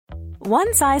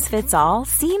One size fits all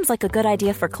seems like a good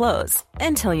idea for clothes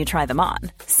until you try them on.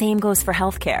 Same goes for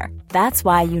healthcare. That's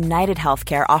why United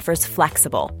Healthcare offers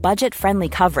flexible, budget-friendly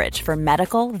coverage for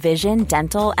medical, vision,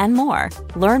 dental, and more.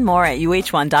 Learn more at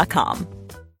uh1.com.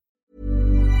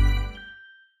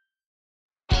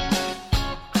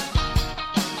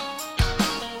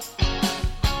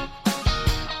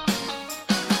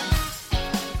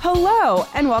 Hello,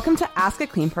 and welcome to Ask a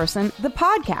Clean Person, the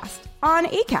podcast on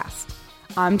Acast.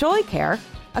 I'm Jolie Kerr,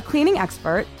 a cleaning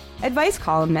expert, advice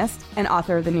columnist, and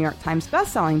author of the New York Times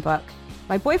bestselling book,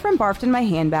 My Boyfriend Barfed in My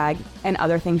Handbag, and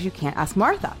Other Things You Can't Ask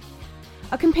Martha.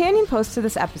 A companion post to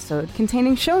this episode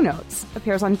containing show notes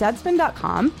appears on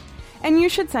Deadspin.com, and you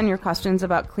should send your questions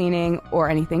about cleaning, or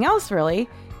anything else really,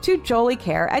 to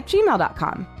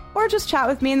joliecare@gmail.com, or just chat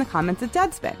with me in the comments at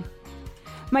Deadspin.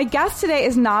 My guest today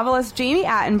is novelist Jami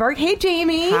Attenberg. Hey,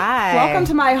 Jami. Hi. Welcome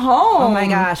to my home. Oh, my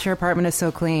gosh. Your apartment is so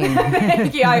clean.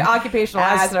 Thank you. Occupational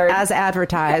hazard. As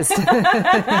advertised.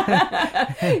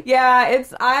 Yeah,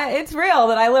 it's real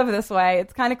that I live this way.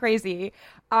 It's kind of crazy.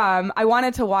 I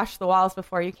wanted to wash the walls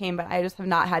before you came, but I just have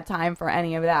not had time for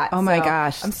any of that. Oh, my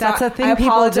gosh. That's a thing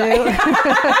people do.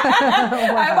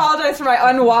 I apologize for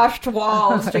my unwashed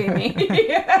walls, Jami.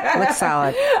 Looks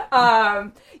solid.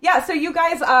 Yeah, so you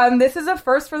guys, this is a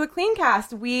first for the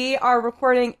Cleancast. We are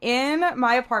recording in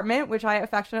my apartment, which I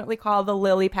affectionately call the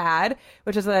lily pad,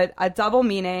 which is a double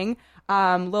meaning.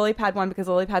 Lily pad one, because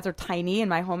lily pads are tiny and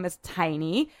my home is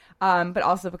tiny, but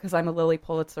also because I'm a Lilly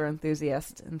Pulitzer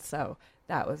enthusiast. And so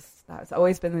that's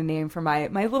always been the name for my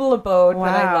little abode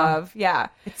that I love. Yeah.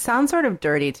 It sounds sort of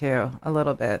dirty, too, a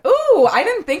little bit. Ooh, I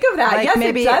didn't think of that. Like yes,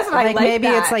 maybe, it does, and I like maybe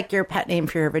that. it's like your pet name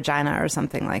for your vagina or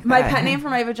something like that. My pet name for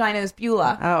my vagina is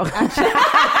Beulah. Oh.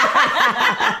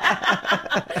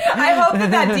 I hope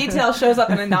that detail shows up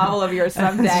in a novel of yours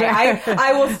someday. Right.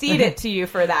 I will cede it to you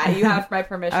for that. You have my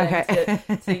permission Okay.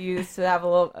 to use to have a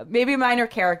little, maybe minor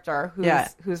character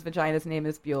whose vagina's name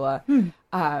is Beulah.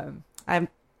 I'm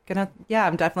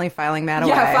definitely filing that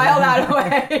away. Yeah, file that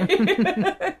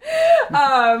away.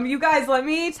 You guys, let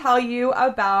me tell you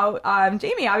about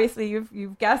Jami. Obviously,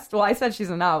 you've guessed. Well, I said she's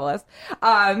a novelist.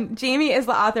 Jami is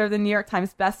the author of the New York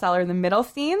Times bestseller, The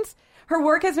Middlesteins. Her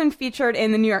work has been featured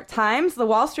in the New York Times, the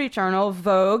Wall Street Journal,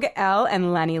 Vogue, Elle,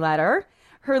 and Lenny Letter.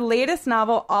 Her latest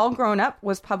novel, All Grown Up,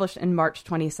 was published in March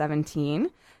 2017.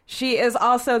 She is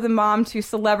also the mom to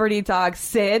celebrity dog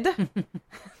Sid.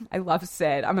 I love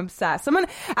Sid. I'm obsessed. Someone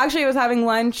actually was having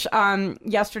lunch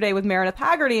yesterday with Meredith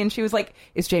Haggerty, and she was like,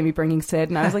 "Is Jami bringing Sid?"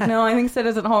 And I was like, "No, I think Sid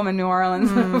is at home in New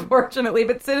Orleans, unfortunately.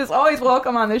 But Sid is always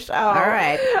welcome on the show." All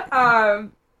right.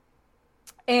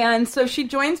 And so she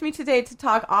joins me today to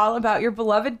talk all about your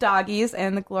beloved doggies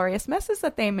and the glorious messes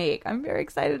that they make. I'm very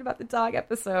excited about the dog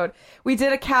episode. We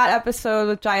did a cat episode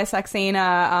with Jaya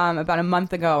Saxena about a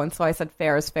month ago, and so I said,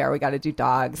 fair is fair. We got to do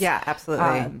dogs. Yeah,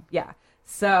 absolutely. Yeah.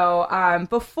 So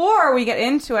before we get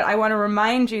into it, I want to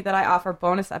remind you that I offer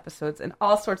bonus episodes and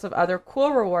all sorts of other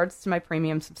cool rewards to my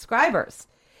premium subscribers.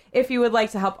 If you would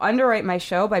like to help underwrite my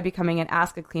show by becoming an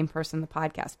Ask a Clean Person, the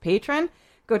podcast patron,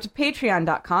 go to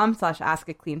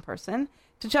patreon.com/askacleanperson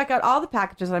to check out all the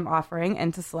packages I'm offering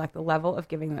and to select the level of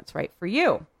giving that's right for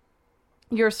you.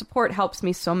 Your support helps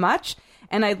me so much,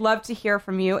 and I'd love to hear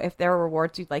from you if there are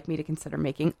rewards you'd like me to consider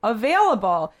making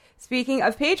available. Speaking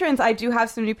of patrons, I do have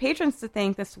some new patrons to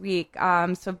thank this week.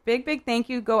 So big thank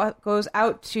you goes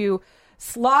out to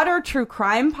Slaughter True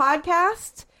Crime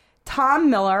Podcast, Tom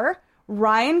Miller,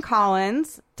 Ryan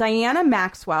Collins, Diana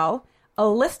Maxwell,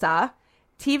 Alyssa,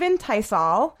 Teven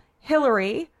Tysol,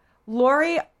 Hillary,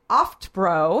 Lori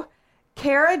Oftbro,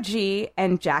 Kara G,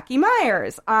 and Jackie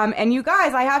Myers. And you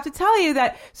guys, I have to tell you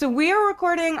that, so we are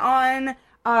recording on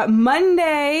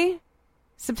Monday,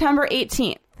 September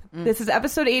 18th. This is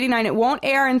episode 89. It won't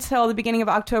air until the beginning of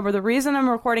October. The reason I'm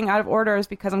recording out of order is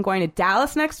because I'm going to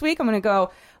Dallas next week. I'm going to go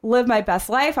live my best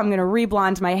life. I'm going to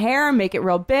reblonde my hair, make it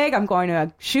real big. I'm going to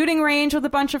a shooting range with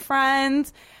a bunch of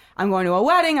friends. I'm going to a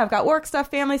wedding. I've got work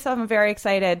stuff, family stuff. I'm very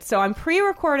excited. So I'm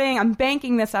pre-recording. I'm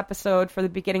banking this episode for the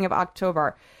beginning of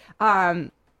October.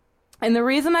 And the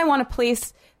reason I want to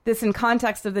place this in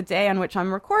context of the day on which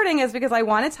I'm recording is because I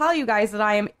want to tell you guys that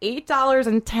I am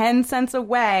 $8.10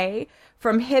 away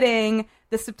from hitting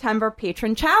the September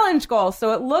patron challenge goal.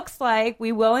 So it looks like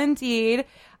we will indeed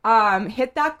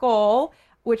hit that goal,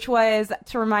 which was,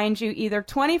 to remind you, either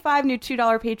 25 new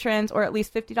 $2 patrons or at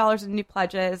least $50 in new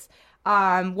pledges.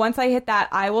 Once I hit that,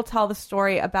 I will tell the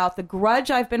story about the grudge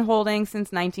I've been holding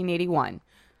since 1981.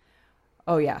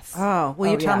 Oh, yes. Oh,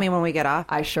 will you tell me when we get off?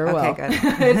 I sure will. Okay,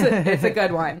 good. It's a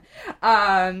good one.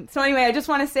 So anyway, I just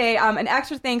want to say an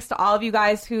extra thanks to all of you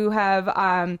guys who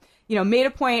have, made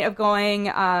a point of going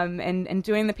and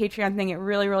doing the Patreon thing. It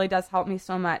really, really does help me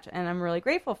so much, and I'm really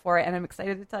grateful for it, and I'm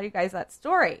excited to tell you guys that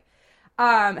story.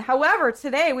 However,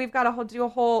 today we've got to do a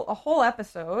whole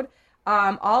episode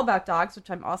all about dogs, which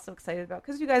I'm also excited about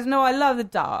because you guys know I love the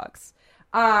dogs.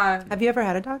 Have you ever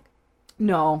had a dog?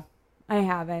 No, I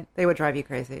haven't. They would drive you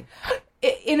crazy.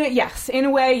 In a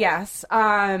way, yes.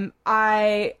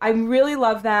 I really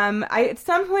love them. At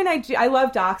some point I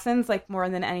love dachshunds like more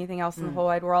than anything else in the whole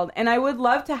wide world, and I would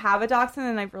love to have a dachshund,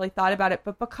 and I've really thought about it,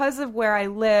 but because of where I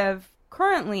live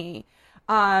currently,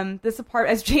 this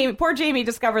apartment, as poor Jamie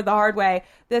discovered the hard way,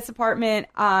 this apartment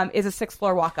is a 6th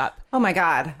floor walk up. Oh my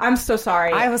God. I'm so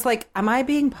sorry. I was like, am I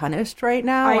being punished right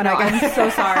now? I know. I'm so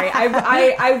sorry.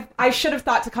 I should have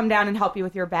thought to come down and help you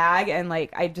with your bag, and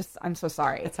I'm so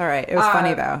sorry. It's all right. It was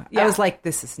funny though. Yeah. I was like,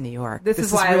 this is New York. This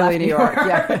is why I left New York.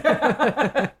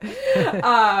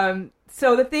 Yeah.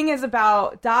 So the thing is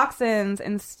about dachshunds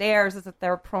and stairs is that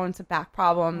they're prone to back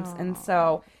problems, and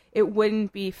so it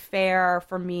wouldn't be fair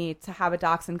for me to have a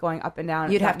dachshund going up and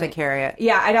down. You'd have to carry it.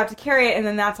 Yeah, I'd have to carry it, and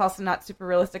then that's also not super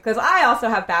realistic because I also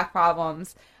have back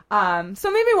problems.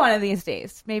 So maybe one of these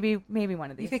days. Maybe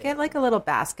one of these days. You could get like a little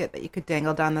basket that you could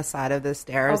dangle down the side of the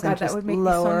stairs. Oh God, and just that would make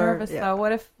lower. me so nervous though.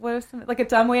 What if like a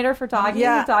dumbwaiter for doggy?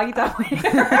 Yeah. Doggy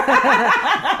dumbwaiter.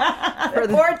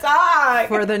 Poor dog.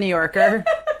 For the New Yorker.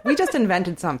 We just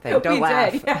invented something. Don't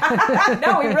laugh. Did. Yeah.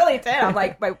 No, we really did. I'm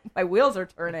like, my wheels are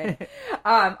turning.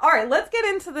 All right, let's get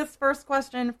into this first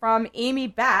question from Amy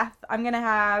Beth. I'm going to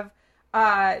have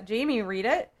Jamie read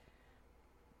it.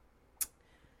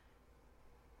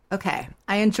 Okay.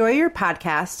 I enjoy your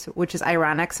podcast, which is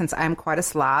ironic since I'm quite a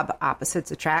slob. Opposites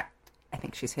attract. I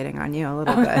think she's hitting on you a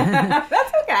little bit.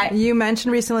 That's okay. You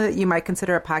mentioned recently that you might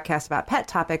consider a podcast about pet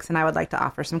topics, and I would like to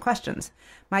offer some questions.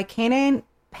 My canine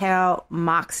pal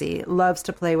Moxie loves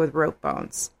to play with rope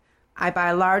bones. I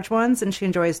buy large ones, and she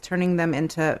enjoys turning them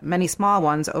into many small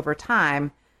ones over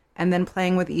time and then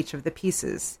playing with each of the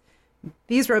pieces.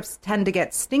 These ropes tend to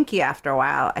get stinky after a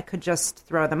while. I could just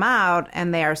throw them out,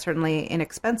 and they are certainly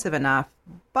inexpensive enough,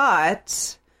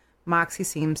 but Moxie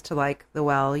seems to like the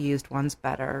well-used ones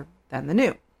better than the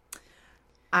new.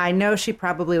 I know she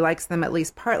probably likes them at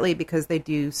least partly because they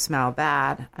do smell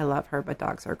bad. I love her, but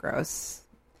dogs are gross.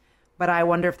 But I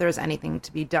wonder if there's anything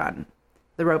to be done.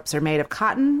 The ropes are made of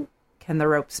cotton. Can the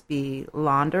ropes be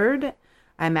laundered?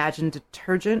 I imagine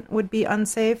detergent would be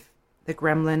unsafe. The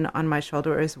gremlin on my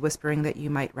shoulder is whispering that you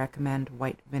might recommend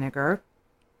white vinegar.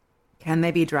 Can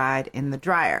they be dried in the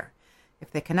dryer?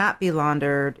 If they cannot be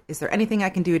laundered, is there anything I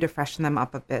can do to freshen them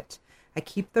up a bit? I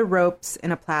keep the ropes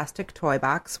in a plastic toy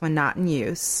box when not in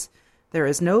use. There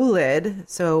is no lid,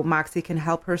 so Moxie can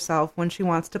help herself when she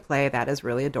wants to play. That is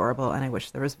really adorable, and I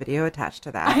wish there was video attached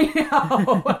to that.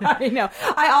 I know.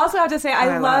 I also have to say,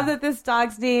 I love that this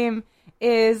dog's name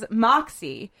is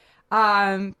Moxie,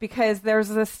 because there's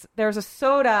a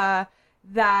soda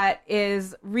that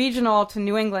is regional to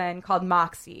New England called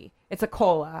Moxie. It's a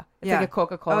cola. It's like a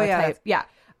Coca-Cola type. Yeah.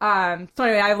 So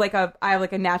anyway, I have like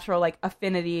a natural like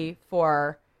affinity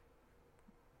for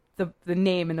the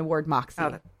name and the word Moxie.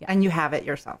 Oh, yeah. And you have it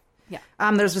yourself. Yeah.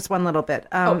 There's just one little bit.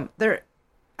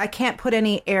 I can't put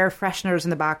any air fresheners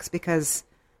in the box because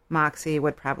Moxie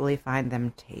would probably find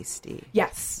them tasty.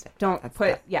 Yes. Don't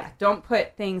put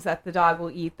things that the dog will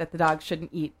eat that the dog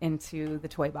shouldn't eat into the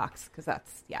toy box because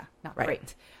that's not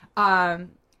great.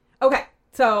 Okay.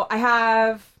 So I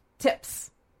have tips.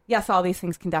 Yes, all these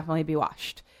things can definitely be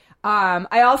washed.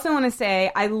 I also want to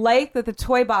say I like that the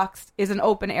toy box is an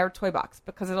open air toy box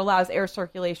because it allows air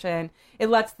circulation. It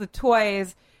lets the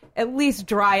toys at least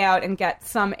dry out and get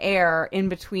some air in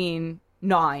between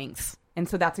gnawings. And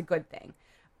so that's a good thing.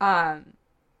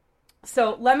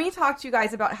 So let me talk to you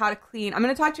guys about how to clean. I'm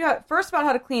going to talk to you first about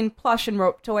how to clean plush and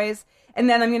rope toys. And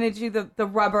then I'm going to do the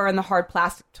rubber and the hard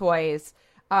plastic toys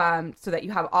so that you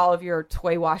have all of your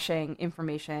toy washing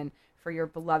information for your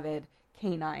beloved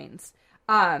canines.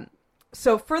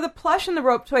 So for the plush and the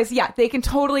rope toys, they can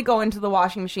totally go into the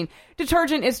washing machine.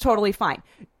 Detergent is totally fine.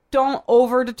 Don't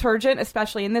over detergent,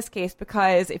 especially in this case,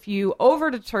 because if you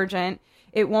over detergent,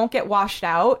 it won't get washed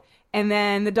out. And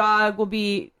then the dog will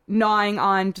be gnawing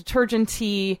on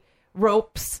detergent-y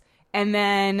ropes. And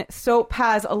then soap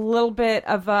has a little bit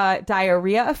of a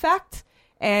diarrhea effect.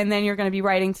 And then you're going to be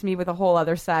writing to me with a whole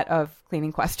other set of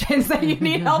cleaning questions that you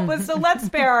need help with. So let's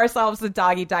spare ourselves the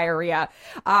doggy diarrhea.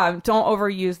 Don't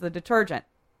overuse the detergent.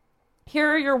 Here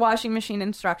are your washing machine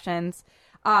instructions.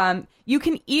 You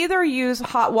can either use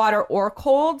hot water or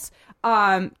colds.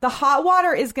 The hot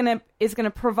water is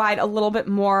gonna provide a little bit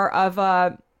more of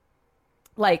a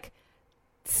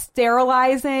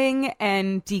sterilizing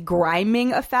and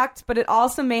degriming effect, but it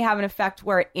also may have an effect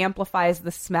where it amplifies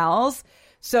the smells.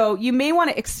 So you may want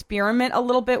to experiment a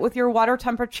little bit with your water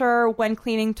temperature when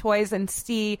cleaning toys and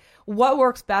see what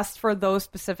works best for those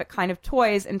specific kind of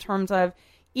toys in terms of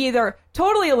either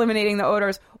totally eliminating the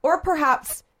odors or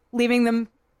perhaps leaving them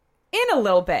in a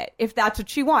little bit, if that's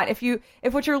what you want.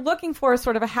 If what you're looking for is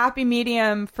sort of a happy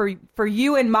medium for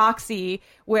you and Moxie,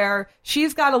 where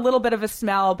she's got a little bit of a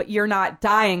smell, but you're not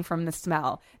dying from the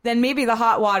smell, then maybe the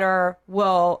hot water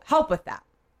will help with that.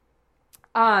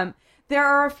 There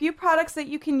are a few products that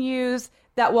you can use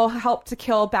that will help to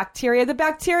kill bacteria. The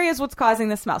bacteria is what's causing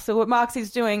the smell. So what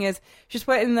Moxie's doing is she's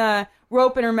putting the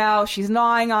rope in her mouth. She's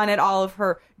gnawing on it. All of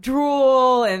her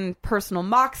drool and personal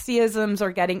Moxieisms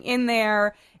are getting in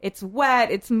there. It's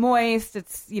wet. It's moist.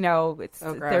 It's, it's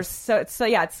so gross. It's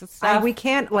stuff. We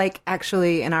can't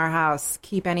actually in our house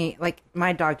keep any,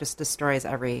 my dog just destroys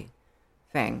everything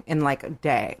in a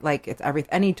day. It's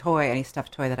any toy, any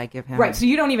stuffed toy that I give him. Right. So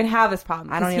you don't even have this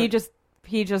problem. He just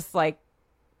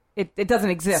it doesn't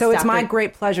exist. So it's my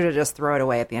great pleasure to just throw it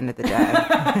away at the end of the day.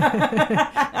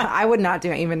 I would not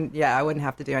do I wouldn't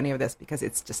have to do any of this because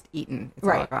it's just eaten. It's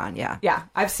all gone. Yeah. Yeah.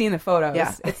 I've seen the photos.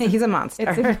 Yeah. He's a monster.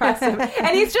 It's impressive.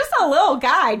 And he's just a little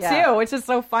guy too, which is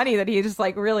so funny that he just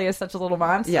really is such a little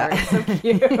monster. Yeah. It's so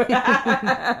cute.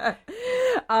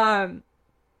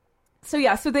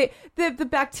 So the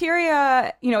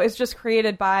bacteria, is just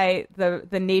created by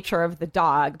the nature of the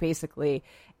dog, basically.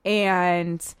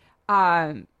 And,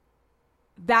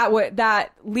 that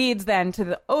leads then to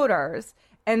the odors.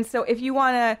 And so if you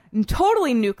want to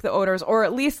totally nuke the odors, or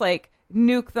at least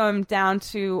nuke them down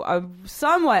to a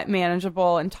somewhat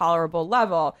manageable and tolerable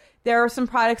level, there are some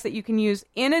products that you can use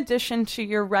in addition to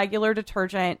your regular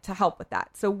detergent to help with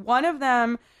that. So one of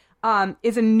them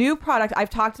is a new product. I've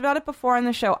talked about it before on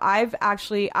the show.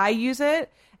 I use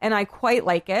it and I quite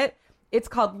like it. It's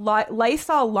called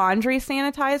Lysol Laundry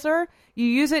Sanitizer. You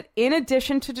use it in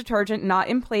addition to detergent, not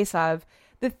in place of.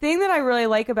 The thing that I really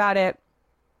like about it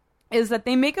is that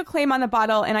they make a claim on the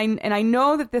bottle, and I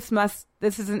know that this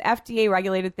is an FDA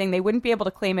regulated thing. They wouldn't be able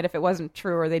to claim it if it wasn't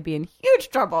true, or they'd be in huge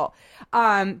trouble.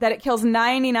 That it kills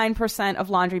 99% of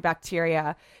laundry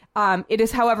bacteria. It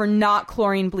is, however, not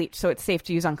chlorine bleach, so it's safe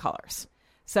to use on colors.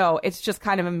 So it's just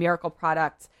kind of a miracle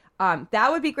product. That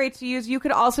would be great to use. You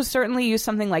could also certainly use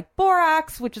something like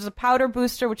borax, which is a powder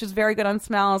booster, which is very good on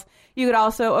smells. You could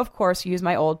also, of course, use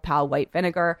my old pal white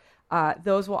vinegar.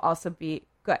 Those will also be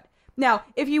good. Now,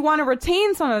 if you want to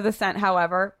retain some of the scent,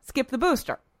 however, skip the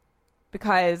booster.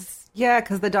 Because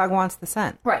the dog wants the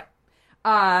scent. Right.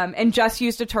 And just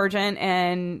use detergent,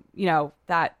 and,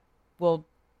 that will,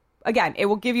 again, it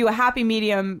will give you a happy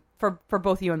medium for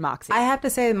both you and Moxie. I have to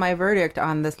say my verdict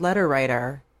on this letter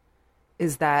writer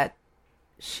is that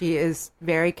she is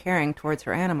very caring towards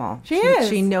her animal. She is.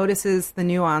 She notices the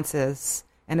nuances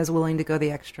and is willing to go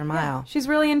the extra mile. Yeah, she's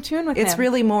really in tune with him. It's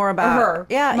really more about her.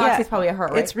 Yeah, Moxie's probably a her,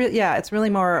 right? It's really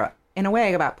more, in a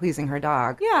way, about pleasing her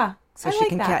dog. Yeah. So she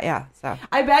can so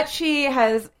I bet she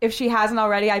has, if she hasn't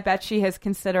already, I bet she has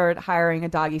considered hiring a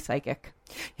doggy psychic.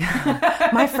 Yeah.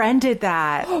 My friend did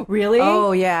that. Really?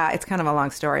 Oh, yeah. It's kind of a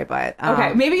long story, but...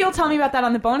 okay, maybe you'll tell me about that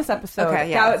on the bonus episode. Okay,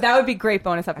 yeah. That would be great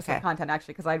bonus episode content,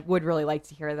 actually, because I would really like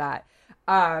to hear that.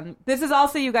 This is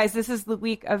also, you guys, this is the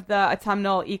week of the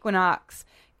autumnal equinox,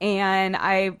 and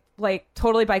I,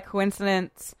 totally by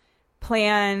coincidence,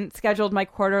 scheduled my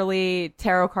quarterly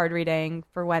tarot card reading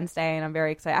for Wednesday, and I'm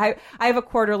very excited. I have a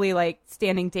quarterly,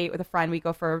 standing date with a friend. We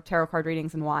go for tarot card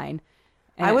readings and wine.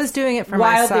 And I was doing it for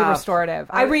wildly myself. restorative.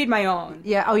 I read my own.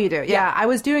 Yeah. Oh, you do. Yeah. I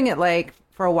was doing it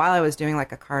for a while. I was doing a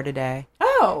card a day.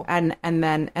 Oh. And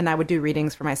I would do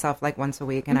readings for myself once a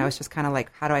week, and I was just kind of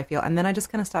how do I feel? And then I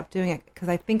just kind of stopped doing it because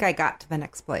I think I got to the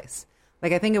next place.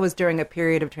 I think it was during a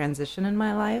period of transition in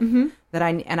my life that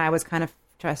I was kind of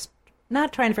just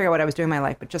not trying to figure out what I was doing in my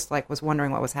life, but just was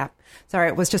wondering what was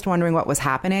just wondering what was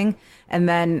happening. And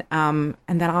then I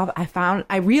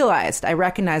recognized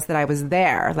that I was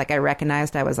there. I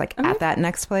recognized I was at that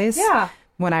next place. Yeah.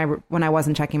 When I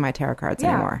wasn't checking my tarot cards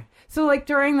anymore. So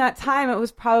during that time, it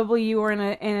was probably you were in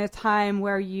a time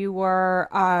where you were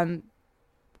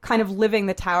kind of living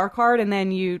the tower card, and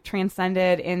then you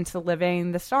transcended into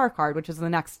living the star card, which is the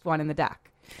next one in the deck.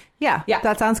 Yeah,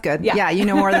 that sounds good. Yeah. You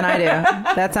know more than I do.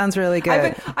 That sounds really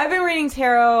good. I've been reading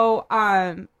tarot.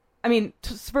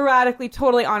 Sporadically,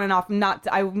 totally on and off.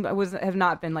 Have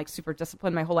not been super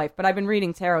disciplined my whole life, but I've been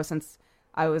reading tarot since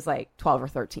I was 12 or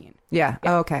 13. Yeah.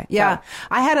 Oh, okay. Yeah. So,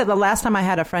 I had it the last time I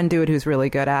had a friend do it who's really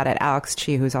good at it, Alex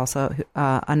Chi, who's also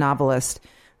a novelist.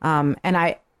 And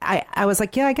I was I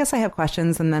guess I have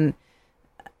questions, and then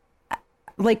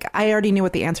like I already knew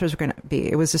what the answers were going to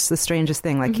be. It was just the strangest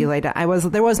thing. Like you laid out,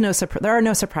 there are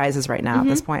no surprises right now at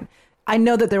this point. I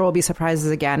know that there will be surprises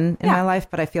again in my life,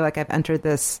 but I feel like I've entered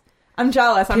this. I'm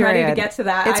jealous. Period. I'm ready to get to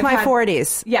that. It's my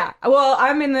 40s. Yeah. Well,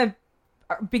 I'm in the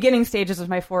beginning stages of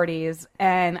my 40s,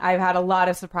 and I've had a lot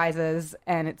of surprises,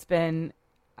 and it's been.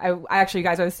 I actually,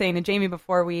 guys, I was saying to Jamie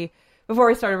before we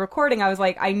started recording, I was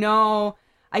like, I know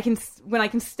I can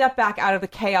step back out of the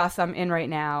chaos I'm in right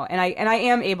now, and I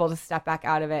am able to step back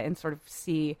out of it and sort of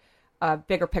see a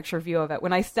bigger picture view of it.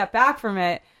 When I step back from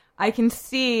it, I can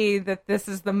see that this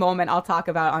is the moment I'll talk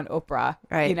about on Oprah.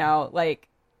 Right. You know, like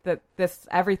that this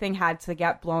everything had to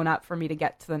get blown up for me to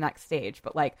get to the next stage.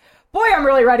 But like, boy, I'm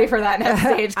really ready for that next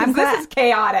stage because this is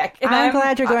chaotic. And I'm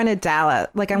glad you're going to Dallas.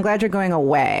 Like, I'm glad you're going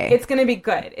away. It's going to be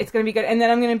good. It's going to be good. And then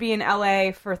I'm going to be in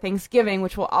LA for Thanksgiving,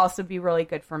 which will also be really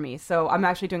good for me. So I'm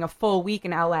actually doing a full week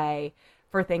in LA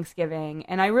for Thanksgiving.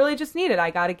 And I really just need it. I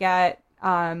got to get,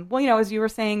 well, you know, as you were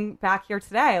saying back here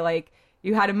today, like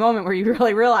you had a moment where you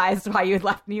really realized why you had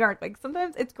left New York. Like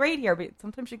sometimes it's great here, but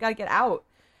sometimes you got to get out.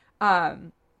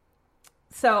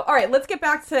 So, all right, let's get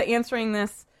back to answering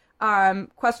this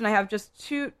question. I have just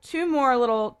two more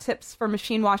little tips for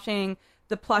machine washing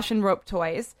the plush and rope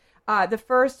toys. The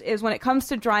first is when it comes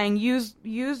to drying, use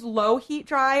low heat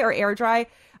dry or air dry.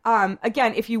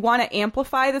 Again, if you want to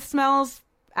amplify the smells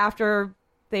after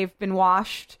they've been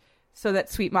washed so that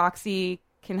Sweet Moxie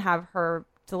can have her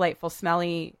delightful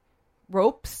smelly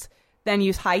ropes, then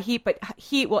use high heat. But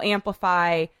heat will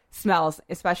amplify smells,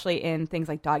 especially in things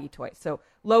like doggy toys. So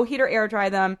low heat or air dry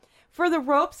them. For the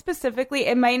ropes specifically,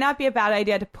 it might not be a bad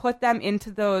idea to put them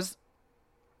into those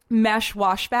mesh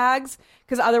wash bags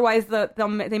because otherwise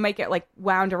they might get like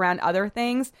wound around other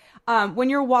things. When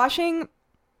you're washing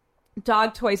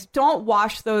dog toys, don't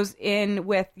wash those in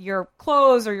with your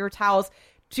clothes or your towels.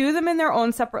 Do them in their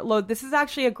own separate load. This is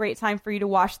actually a great time for you to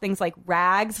wash things like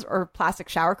rags or plastic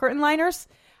shower curtain liners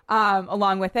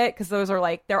along with it because those are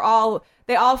like they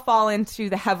all fall into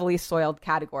the heavily soiled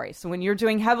category. So when you're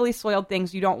doing heavily soiled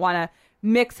things, you don't want to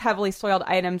mix heavily soiled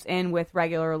items in with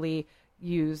regularly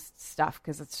used stuff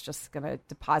because it's just going to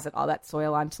deposit all that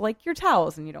soil onto like your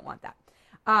towels and you don't want that.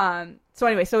 So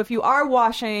anyway, so if you are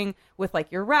washing with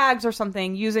like your rags or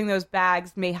something, using those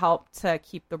bags may help to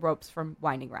keep the ropes from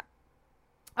winding around.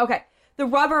 Okay, the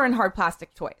rubber and hard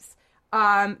plastic toys.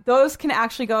 Those can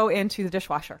actually go into the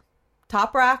dishwasher.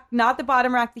 Top rack, not the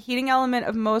bottom rack. The heating element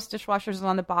of most dishwashers is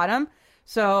on the bottom.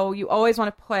 So you always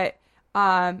want to put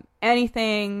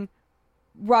anything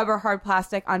rubber, hard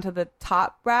plastic onto the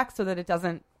top rack so that it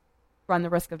doesn't run the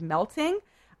risk of melting.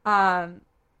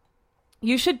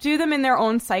 You should do them in their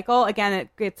own cycle. Again,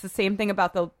 it's the same thing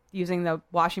about using the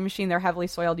washing machine. They're heavily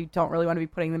soiled. You don't really want to be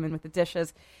putting them in with the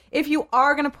dishes. If you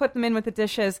are going to put them in with the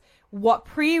dishes,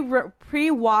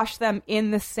 pre-wash them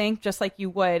in the sink just like you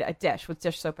would a dish with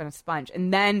dish soap and a sponge,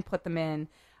 and then put them in.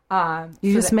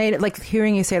 You just made it, like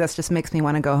hearing you say this just makes me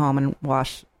want to go home and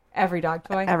wash every dog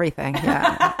toy. Everything,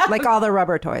 yeah. Like all the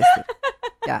rubber toys.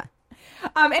 Yeah.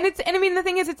 And I mean the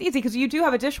thing is it's easy because you do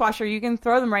have a dishwasher. You can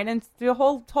throw them right into a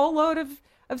whole load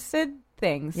of Sid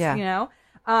things. Yeah. You know?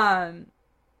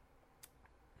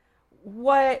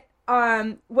 When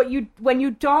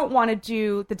you don't want to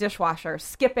do the dishwasher,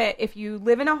 skip it. If you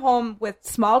live in a home with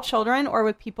small children or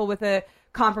with people with a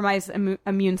compromised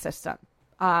immune system.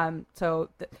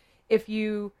 If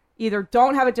you either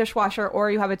don't have a dishwasher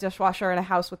or you have a dishwasher in a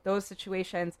house with those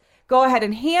situations, go ahead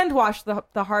and hand wash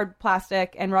the hard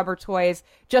plastic and rubber toys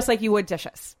just like you would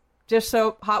dishes. Dish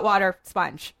soap, hot water,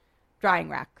 sponge, drying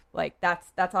rack. Like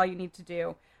that's all you need to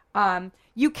do.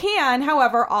 You can,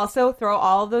 however, also throw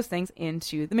all of those things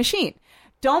into the machine.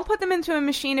 Don't put them into a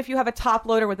machine if you have a top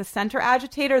loader with a center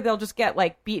agitator. They'll just get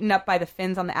like beaten up by the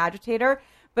fins on the agitator.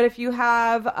 But if you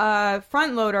have a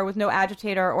front loader with no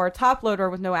agitator or a top loader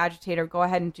with no agitator, go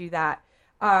ahead and do that.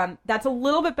 That's a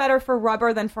little bit better for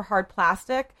rubber than for hard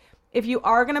plastic. If you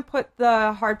are going to put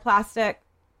the hard plastic,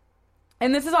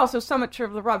 and this is also somewhat true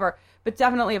of the rubber, but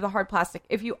definitely of the hard plastic.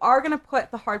 If you are going to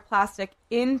put the hard plastic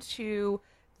into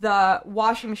the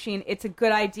washing machine, it's a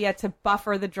good idea to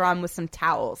buffer the drum with some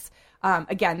towels.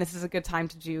 Again, this is a good time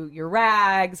to do your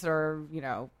rags or,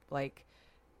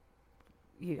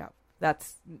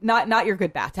 that's not your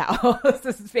good bath towels.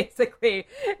 This is basically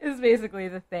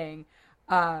the thing.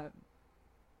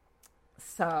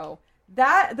 So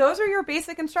those are your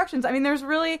basic instructions. I mean,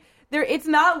 it's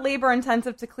not labor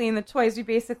intensive to clean the toys. You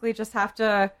basically just have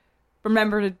to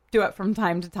remember to do it from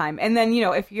time to time. And then,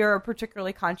 if you're a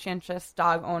particularly conscientious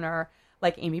dog owner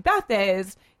like Amy Beth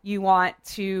is, you want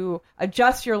to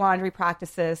adjust your laundry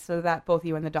practices so that both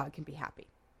you and the dog can be happy.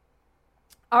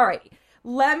 All right.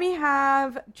 let me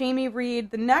have Jamie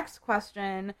read the next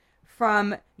question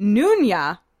from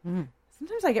Nunya.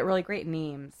 Sometimes I get really great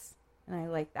names, and I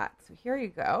like that. So here you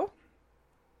go.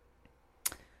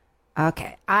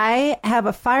 Okay. I have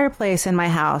a fireplace in my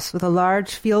house with a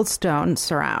large field stone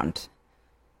surround.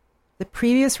 The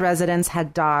previous residents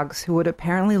had dogs who would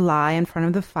apparently lie in front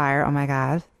of the fire. Oh my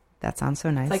God. That sounds so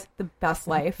nice. Like the best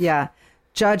life. Yeah.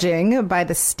 Judging by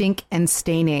the stink and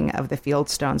staining of the field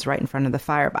stones right in front of the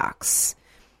firebox.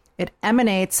 It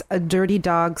emanates a dirty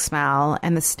dog smell,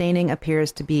 and the staining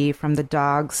appears to be from the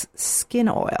dog's skin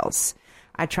oils.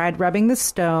 I tried rubbing the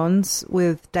stones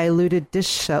with diluted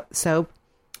dish soap,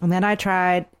 and then I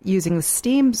tried using the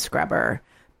steam scrubber,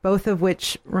 both of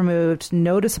which removed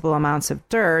noticeable amounts of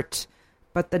dirt,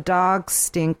 but the dog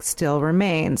stink still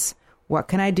remains. What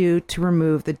can I do to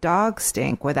remove the dog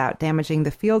stink without damaging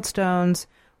the field stones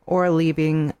or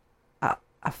leaving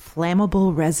a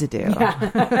flammable residue?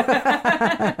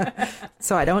 Yeah.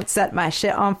 So I don't set my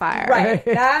shit on fire. Right.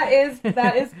 That is good.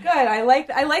 I like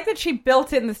that she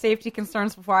built in the safety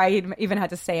concerns before I even had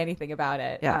to say anything about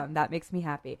it. Yeah. That makes me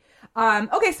happy.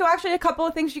 Okay, so actually a couple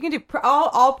of things you can do.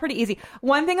 All pretty easy.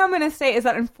 One thing I'm going to say is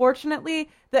that unfortunately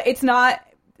it's not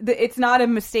a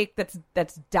mistake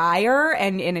that's dire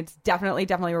and it's definitely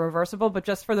reversible, but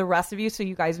just for the rest of you so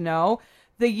you guys know,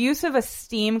 the use of a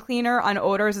steam cleaner on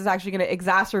odors is actually going to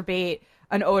exacerbate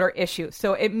an odor issue.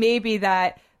 So it may be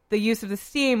that the use of the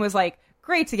steam was like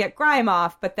great to get grime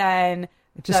off, but then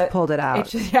it just pulled it out. It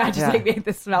just like made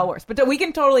the smell worse. But we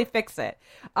can totally fix it.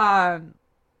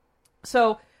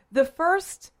 So the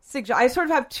first I sort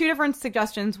of have two different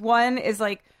suggestions. One is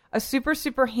like a super,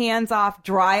 super hands-off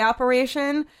dry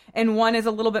operation, and one is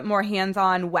a little bit more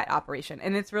hands-on wet operation.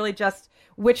 And it's really just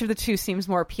which of the two seems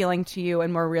more appealing to you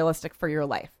and more realistic for your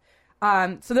life.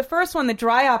 So the first one, the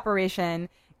dry operation,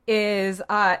 is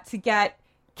to get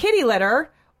kitty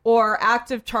litter or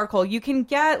active charcoal. You can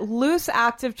get loose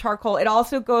active charcoal. It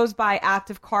also goes by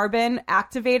active carbon,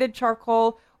 activated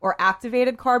charcoal, or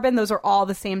activated carbon. Those are all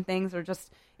the same things. They're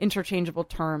just interchangeable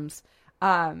terms.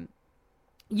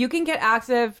 You can get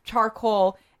active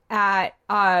charcoal at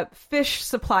fish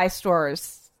supply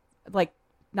stores, like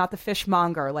not the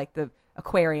fishmonger, like the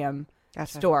aquarium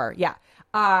store. Yeah.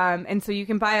 And so you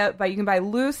can buy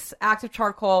loose active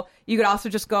charcoal. You could also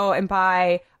just go and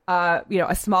buy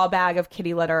a small bag of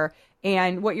kitty litter.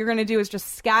 And what you're going to do is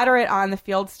just scatter it on the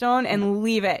fieldstone and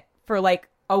leave it for like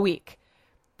a week.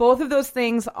 Both of those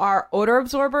things are odor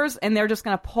absorbers, and they're just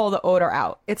going to pull the odor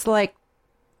out. It's like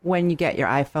when you get your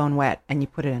iPhone wet and you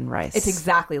put it in rice. It's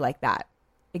exactly like that.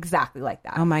 Exactly like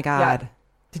that. Oh my God. Yeah.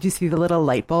 Did you see the little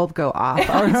light bulb go off?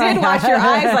 I did watch your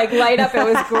eyes like light up. It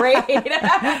was great.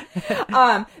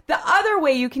 The other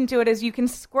way you can do it is you can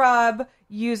scrub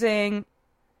using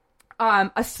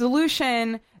a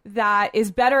solution that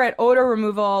is better at odor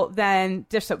removal than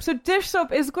dish soap. So dish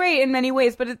soap is great in many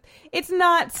ways, but it's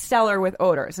not stellar with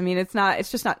odors. I mean, it's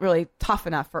just not really tough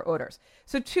enough for odors.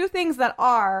 So two things that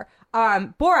are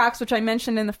borax, which I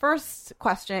mentioned in the first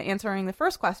question, answering the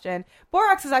first question.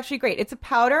 Borax is actually great. It's a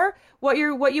powder. What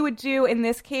you would do in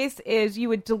this case is you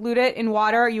would dilute it in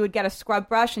water. You would get a scrub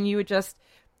brush and you would just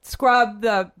scrub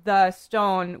the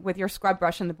stone with your scrub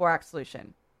brush in the borax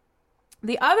solution.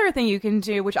 The other thing you can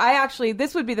do, which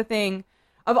this would be the thing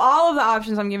of all of the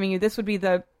options I'm giving you, this would be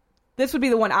the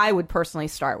one I would personally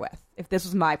start with if this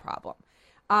was my problem.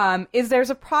 Is there's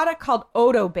a product called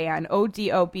Odoban,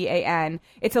 Odoban.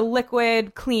 It's a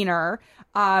liquid cleaner.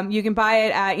 You can buy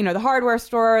it at, the hardware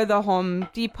store, the Home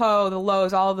Depot, the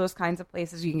Lowe's, all of those kinds of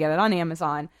places. You can get it on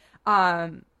Amazon.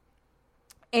 And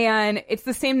it's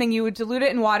the same thing. You would dilute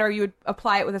it in water. You would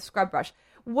apply it with a scrub brush.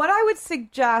 What I would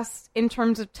suggest in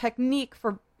terms of technique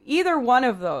for either one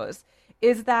of those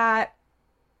is that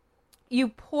you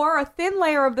pour a thin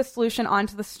layer of the solution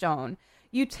onto the stone.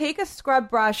 You take a scrub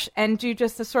brush and do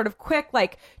just a sort of quick,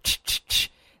 like,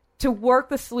 to work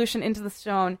the solution into the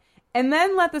stone, and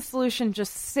then let the solution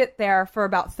just sit there for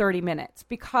about 30 minutes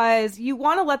because you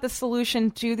want to let the solution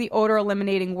do the odor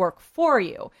eliminating work for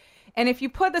you. And if you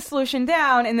put the solution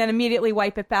down and then immediately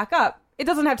wipe it back up, it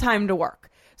doesn't have time to work.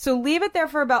 So leave it there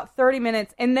for about 30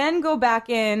 minutes and then go back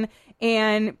in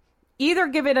and either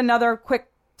give it another quick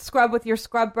scrub with your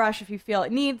scrub brush if you feel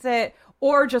it needs it,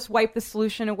 or just wipe the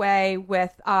solution away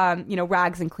with,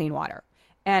 rags and clean water.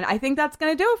 And I think that's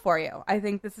going to do it for you. I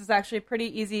think this is actually a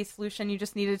pretty easy solution. You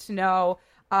just needed to know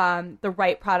the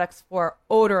right products for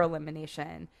odor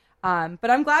elimination. But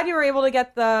I'm glad you were able to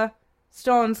get the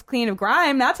stones clean of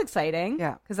grime. That's exciting.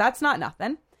 Yeah. Because that's not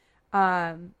nothing.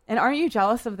 And aren't you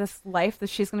jealous of this life that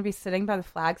she's going to be sitting by the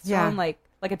flagstone like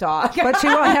a dog? But she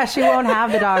won't. Yeah, she won't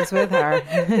have the dogs with her.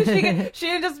 she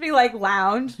can just be like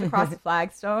lounged across the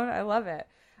flagstone. I love it.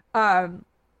 All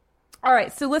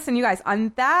right. So listen, you guys,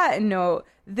 on that note,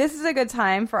 this is a good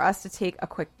time for us to take a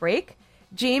quick break.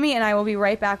 Jamie and I will be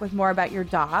right back with more about your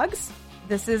dogs.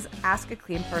 This is Ask a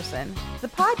Clean Person, the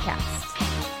podcast.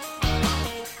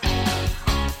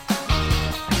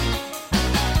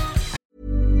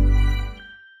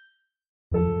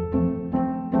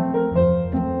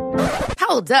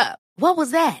 Hold up. What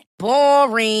was that?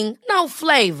 Boring. No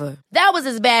flavor. That was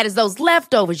as bad as those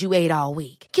leftovers you ate all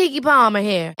week. Keke Palmer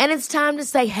here. And it's time to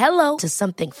say hello to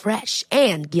something fresh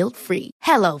and guilt-free.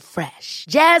 Hello Fresh.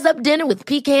 Jazz up dinner with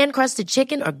pecan-crusted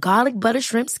chicken or garlic butter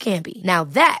shrimp scampi. Now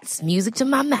that's music to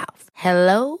my mouth.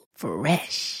 Hello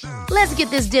Fresh. Let's get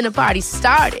this dinner party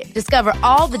started. Discover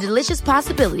all the delicious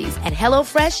possibilities at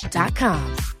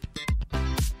HelloFresh.com.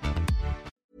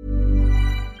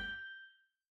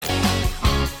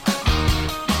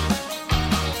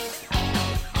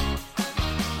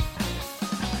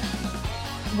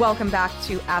 Welcome back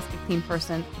to Ask a Clean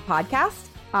Person, the podcast.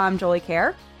 I'm Jolie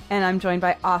Kerr, and I'm joined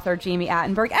by author Jamie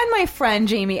Attenberg and my friend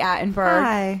Jamie Attenberg.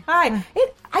 Hi. I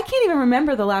can't even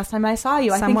remember the last time I saw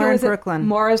you. Somewhere I think it was in Brooklyn. At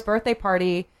Maura's birthday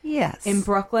party. Yes. In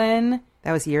Brooklyn.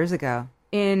 That was years ago.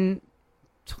 In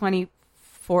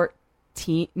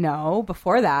 2014. No,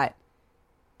 before that.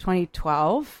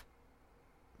 2012.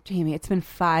 Jamie, it's been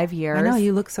 5 years. I know,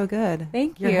 you look so good.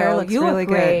 Thank you. Your hair looks you really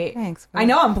look great. good. Thanks. I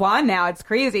know I'm blonde now. It's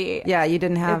crazy. Yeah, you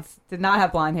did not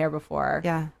have blonde hair before.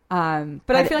 Yeah.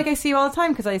 But I feel like I see you all the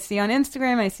time because I see you on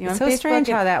Instagram. I see you on Facebook. It's so strange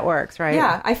how that works, right?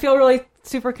 Yeah. I feel really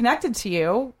super connected to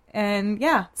you. And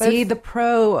yeah. See, the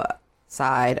pro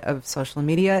side of social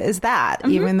media is that,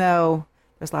 even though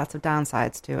there's lots of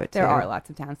downsides to it, too. There are lots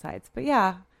of downsides. But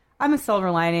yeah, I'm a silver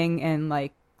lining and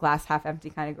like glass half empty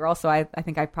kind of girl. So I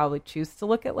think I probably choose to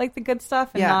look at like the good stuff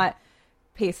and not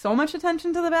pay so much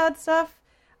attention to the bad stuff.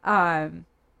 So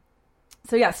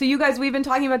you guys, we've been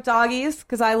talking about doggies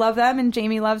because I love them and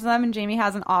Jamie loves them and Jamie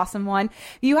has an awesome one.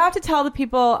 You have to tell the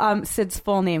people Sid's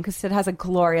full name because Sid has a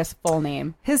glorious full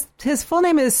name. His full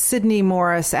name is Sidney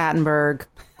Morris Attenberg,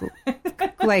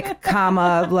 like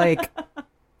comma, like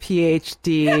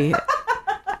PhD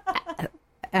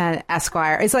and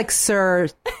Esquire. It's like Sir,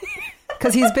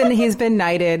 because he's been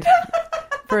knighted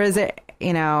for his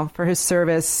for his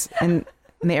service in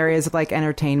the areas of like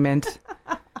entertainment.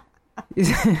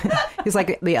 He's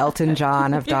like the Elton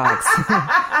John of dogs.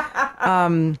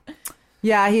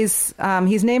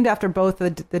 He's named after both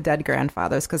the dead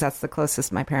grandfathers because that's the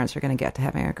closest my parents are going to get to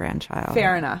having a grandchild.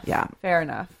 Fair enough. Yeah. Fair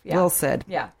enough. Yeah. Little Sid.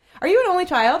 Yeah. Are you an only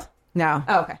child? No.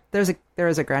 Oh, okay. There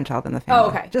is a grandchild in the family. Oh,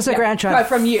 okay. Just a grandchild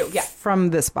from you. Yeah.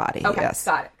 From this body. Okay. Yes.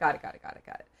 Got it.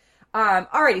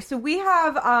 Alrighty. So we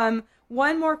have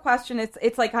one more question.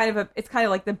 It's like kind of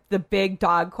like the big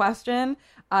dog question.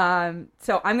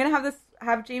 So I'm gonna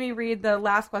have Jamie read the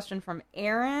last question from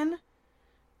Aaron.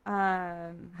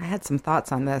 I had some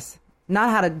thoughts on this. Not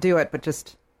how to do it, but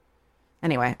just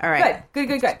anyway. All right.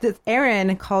 Good.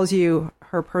 Aaron calls you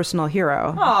her personal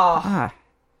hero. Oh.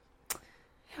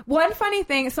 One funny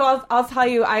thing. So I'll tell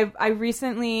you. I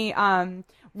recently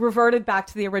reverted back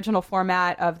to the original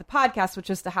format of the podcast, which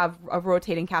is to have a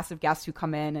rotating cast of guests who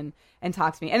come in and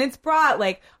talk to me. And it's brought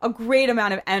like a great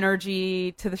amount of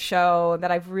energy to the show that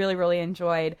I've really, really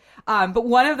enjoyed. But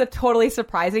one of the totally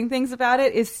surprising things about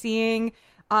it is seeing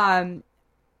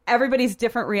everybody's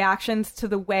different reactions to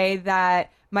the way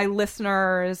that my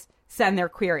listeners send their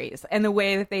queries and the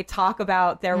way that they talk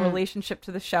about their relationship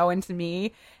to the show and to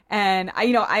me. And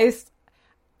I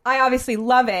obviously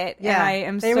love it, and I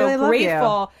am so really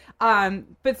grateful.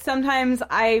 But sometimes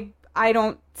I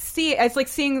don't see it. It's like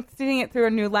seeing it through a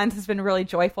new lens has been really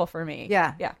joyful for me.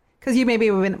 Yeah. Yeah. Because you maybe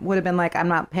would have been like, I'm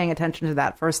not paying attention to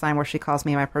that first line where she calls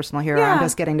me my personal hero. Yeah. I'm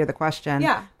just getting to the question.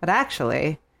 Yeah. But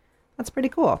actually, that's pretty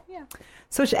cool. Yeah.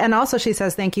 So, and also she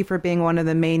says, thank you for being one of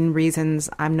the main reasons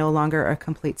I'm no longer a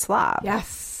complete slob.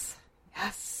 Yes.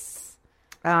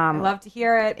 I love to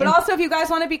hear it. But also, if you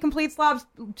guys want to be complete slobs,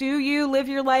 do you live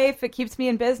your life? It keeps me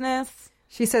in business.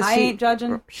 She says I ain't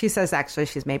judging. She says actually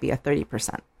she's maybe a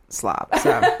 30% slob.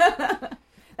 So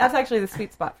that's actually the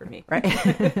sweet spot for me. Right.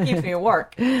 Keeps me at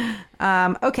work.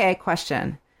 Okay,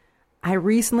 question. I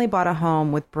recently bought a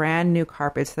home with brand new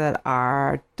carpets that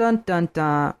are dun dun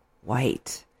dun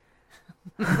white.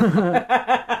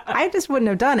 I just wouldn't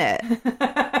have done it.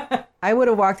 I would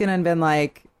have walked in and been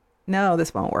like, no,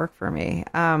 this won't work for me.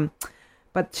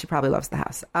 But she probably loves the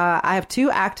house. I have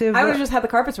two active... I would have just had the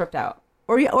carpets ripped out.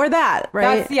 or that,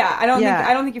 right? I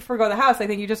don't think you forgo the house. I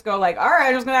think you just go like, all right,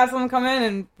 I'm just gonna have someone come in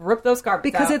and rip those carpets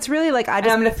because out. it's really like I'm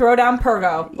gonna throw down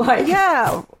Pergo. Like,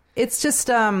 yeah, it's just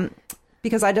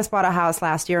because I just bought a house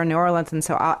last year in New Orleans, and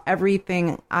so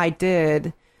everything I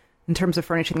did in terms of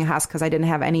furnishing the house, because I didn't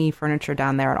have any furniture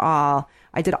down there at all,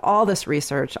 I did all this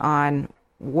research on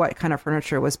what kind of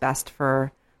furniture was best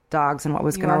for dogs and what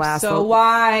was going to last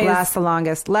the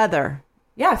longest. Leather.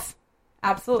 Yes.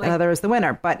 Absolutely. Leather is the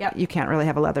winner, but you can't really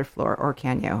have a leather floor, or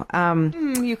can you?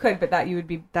 You could, but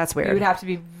that's weird. You would have to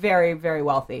be very, very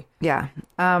wealthy. Yeah.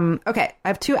 Okay. I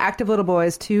have 2 active little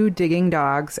boys, 2 digging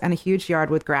dogs, and a huge yard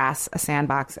with grass, a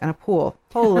sandbox, and a pool.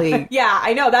 Holy. Yeah,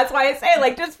 I know. That's why I say,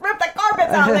 like, just rip the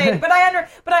carpets out, like. But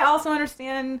I also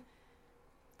understand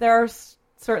there are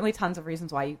certainly tons of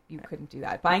reasons why you couldn't do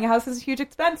that. Buying a house is a huge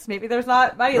expense. Maybe there's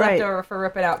not money left over for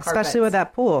ripping out carpets. Especially with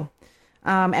that pool,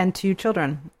 and 2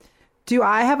 children. Do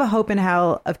I have a hope in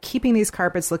hell of keeping these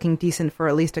carpets looking decent for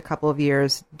at least a couple of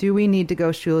years? Do we need to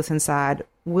go shoeless inside?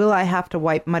 Will I have to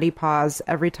wipe muddy paws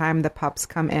every time the pups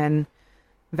come in?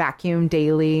 Vacuum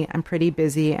daily. I'm pretty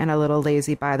busy and a little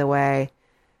lazy, by the way.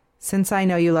 Since I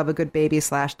know you love a good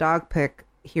baby/dog pic,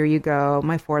 here you go.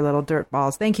 My 4 little dirt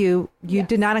balls. Thank you. You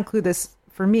did not include this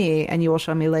for me, and you will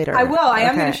show me later. I will. I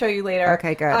am going to show you later.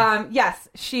 Okay, good. Yes,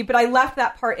 but I left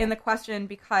that part in the question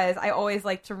because I always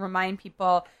like to remind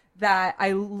people that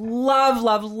I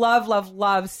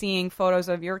love seeing photos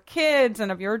of your kids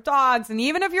and of your dogs and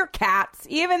even of your cats,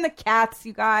 even the cats,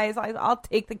 you guys. I'll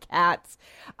take the cats.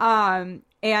 And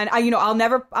I'll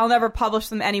never publish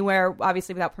them anywhere,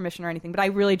 obviously without permission or anything, but I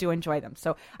really do enjoy them.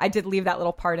 So I did leave that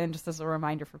little part in just as a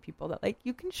reminder for people that, like,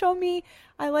 you can show me.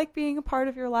 I like being a part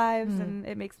of your lives and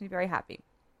it makes me very happy.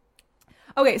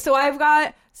 Okay, so I've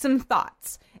got some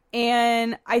thoughts.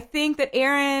 And I think that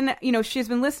Erin, she's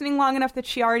been listening long enough that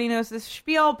she already knows this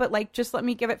spiel, but like, just let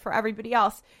me give it for everybody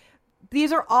else.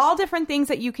 These are all different things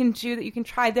that you can do, that you can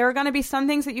try. There are going to be some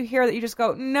things that you hear that you just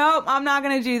go, nope, I'm not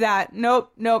going to do that.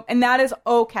 Nope. And that is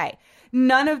okay.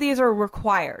 None of these are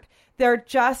required. They're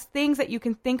just things that you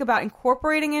can think about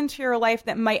incorporating into your life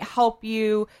that might help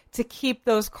you to keep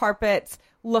those carpets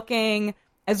looking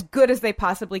as good as they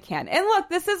possibly can. And look,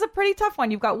 this is a pretty tough one.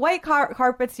 You've got white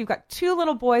carpets. You've got 2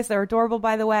 little boys. They're adorable,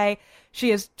 by the way. She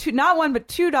has not 1, but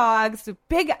 2 dogs, a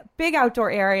big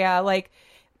outdoor area. Like,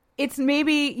 it's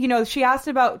maybe, she asked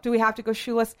about, do we have to go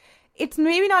shoeless? It's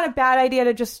maybe not a bad idea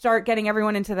to just start getting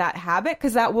everyone into that habit,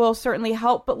 because that will certainly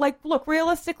help. But like, look,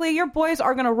 realistically, your boys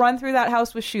are going to run through that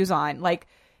house with shoes on. Like,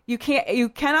 you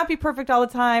cannot be perfect all the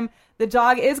time. The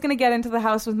dog is going to get into the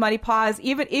house with muddy paws,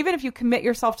 even if you commit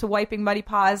yourself to wiping muddy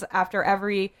paws after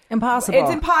every... Impossible.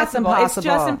 It's impossible. It's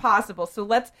just impossible. So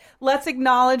let's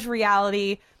acknowledge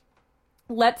reality.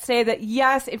 Let's say that,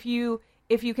 yes, if you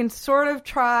can sort of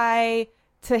try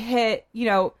to hit,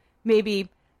 maybe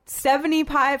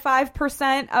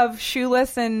 75% of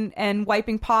shoeless and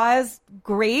wiping paws,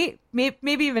 great.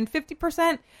 Maybe even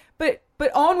 50%. But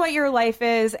own what your life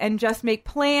is and just make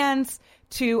plans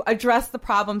to address the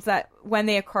problems that, when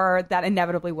they occur, that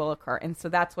inevitably will occur. And so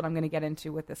that's what I'm going to get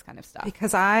into with this kind of stuff.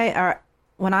 Because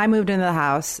when I moved into the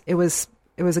house, it was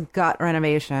a gut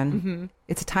renovation. Mm-hmm.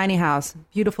 It's a tiny house,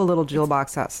 beautiful little jewel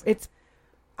box house. It's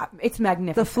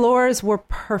magnificent. The floors were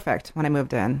perfect when I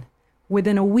moved in.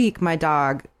 Within a week, my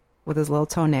dog, with his little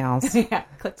toenails, yeah,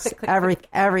 click,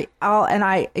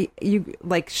 you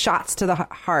like shots to the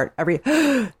heart every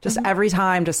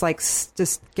time,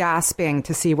 just gasping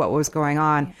to see what was going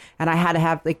on. And I had to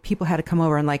have, like, people had to come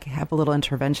over and like have a little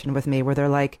intervention with me where they're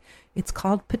like, it's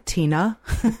called patina.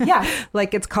 Yeah.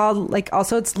 Like, it's called, like,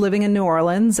 also it's living in New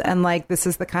Orleans, and like, this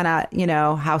is the kind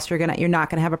of, house you're not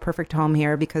going to have a perfect home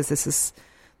here, because this is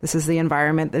the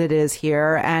environment that it is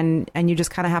here, and you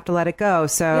just kind of have to let it go.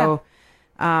 So yeah.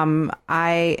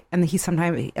 A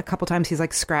couple times he's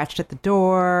like scratched at the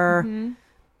door. Mm-hmm.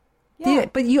 Yeah.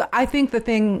 I think the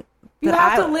thing you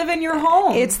have to live in your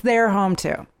home. It's their home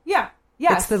too. Yeah.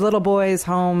 Yes. It's the little boy's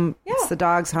home. Yeah. It's the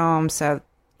dog's home. So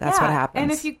that's what happens.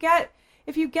 And if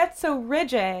you get so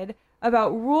rigid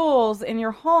about rules in your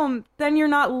home, then you're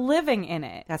not living in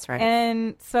it. That's right.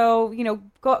 And so,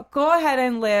 go ahead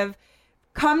and live.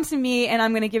 Come to me, and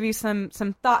I'm going to give you some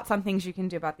thoughts on things you can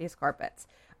do about these carpets.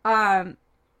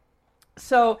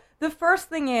 So the first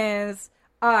thing is,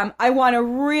 I want to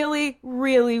really,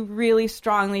 really, really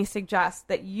strongly suggest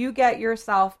that you get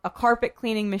yourself a carpet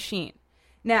cleaning machine.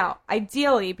 Now,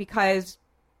 ideally, because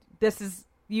this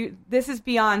is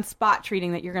beyond spot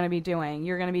treating that you're going to be doing.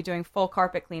 You're going to be doing full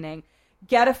carpet cleaning.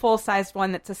 Get a full-sized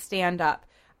one that's a stand-up.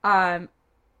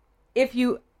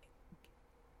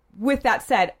 With that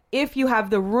said, if you have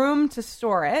the room to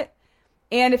store it,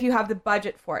 and if you have the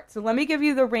budget for it. So let me give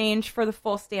you the range for the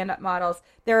full stand-up models.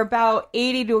 They're about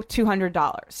 $80 to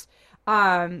 $200.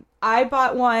 I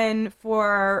bought one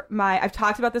for I've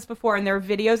talked about this before, and there are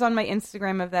videos on my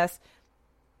Instagram of this.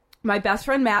 My best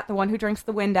friend Matt, the one who drinks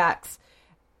the Windex,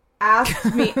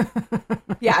 asked me,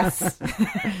 yes.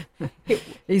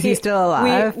 Is he still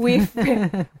alive?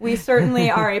 We certainly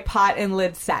are a pot and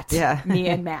lid set, me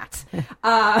and Matt.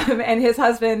 And his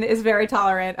husband is very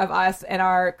tolerant of us and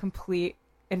our complete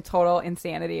and total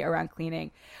insanity around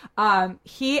cleaning.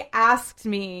 He asked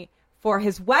me for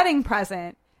his wedding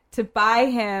present to buy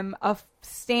him a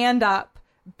stand-up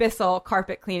Bissell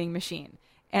carpet cleaning machine.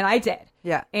 And I did.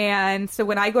 Yeah. And so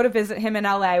when I go to visit him in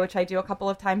LA, which I do a couple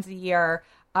of times a year,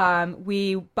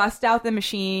 we bust out the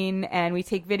machine and we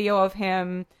take video of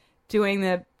him doing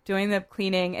the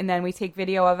cleaning, and then we take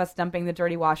video of us dumping the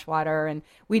dirty wash water. And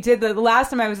we did the last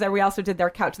time I was there, we also did their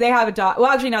couch. They have a dog.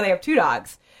 Well, actually, no, they have 2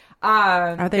 dogs.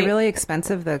 Are they really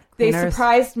expensive, the cleaners? They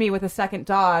surprised me with a second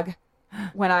dog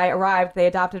when I arrived. They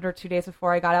adopted her 2 days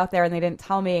before I got out there, and they didn't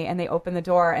tell me, and they opened the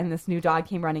door, and this new dog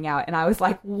came running out, and I was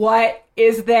like, what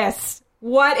is this?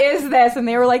 What is this? And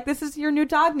they were like, this is your new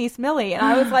dog niece, Millie. And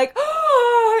I was like,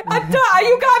 oh,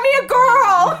 you got me a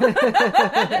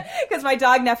girl. Because my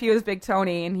dog nephew is Big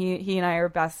Tony, and he and I are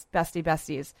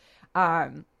besties.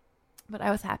 But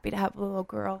I was happy to have a little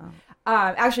girl.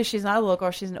 Actually, she's not a little girl.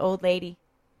 She's an old lady.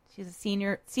 She's a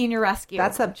senior rescue.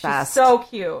 That's the best. She's so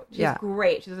cute. She's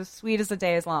great. She's as sweet as the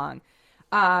day is long.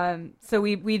 So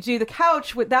we do the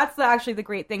couch. That's actually the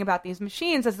great thing about these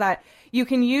machines is that you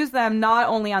can use them not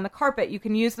only on the carpet, you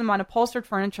can use them on upholstered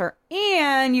furniture,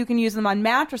 and you can use them on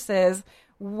mattresses,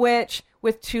 which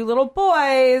with 2 little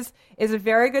boys is a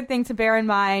very good thing to bear in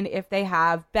mind if they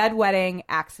have bedwetting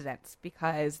accidents,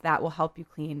 because that will help you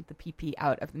clean the pee-pee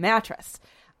out of the mattress.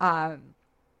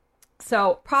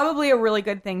 So probably a really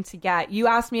good thing to get. You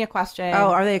asked me a question. Oh,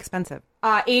 are they expensive?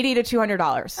 $80 to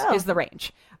 $200 is the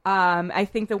range. I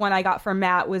think the one I got from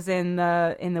Matt was in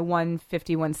the $150,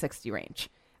 $160 range.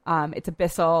 It's a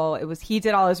Bissell. He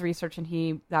did all his research,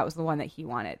 and that was the one that he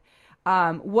wanted.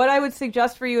 What I would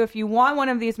suggest for you if you want one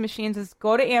of these machines is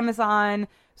go to Amazon,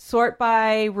 sort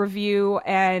by review,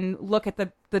 and look at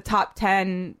the top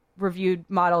 10 reviewed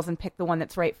models and pick the one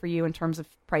that's right for you in terms of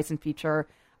price and feature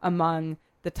among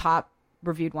the top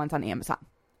reviewed ones on Amazon.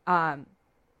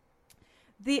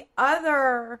 The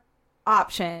other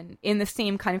option in the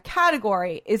same kind of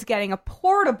category is getting a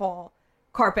portable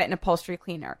carpet and upholstery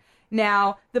cleaner.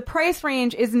 Now, the price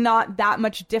range is not that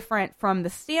much different from the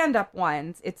stand-up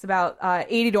ones. It's about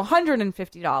 $80 to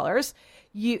 $150.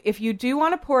 If you do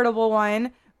want a portable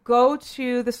one, go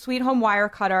to the Sweet Home Wire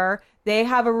Cutter. They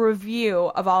have a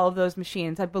review of all of those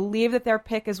machines. I believe that their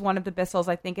pick is one of the Bissells.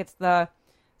 I think it's the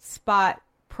Spot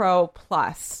Pro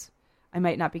Plus. I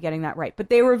might not be getting that right, but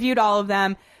they reviewed all of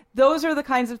them. Those are the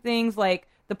kinds of things like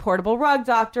the portable rug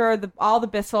doctor, all the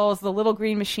Bissells, the little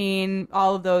green machine,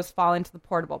 all of those fall into the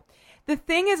portable. The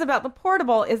thing is about the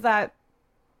portable is that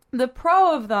the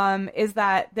pro of them is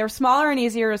that they're smaller and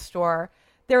easier to store.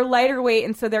 They're lighter weight,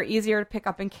 and so they're easier to pick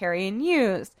up and carry and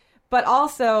use. But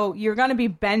also, you're going to be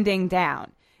bending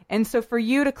down. And so for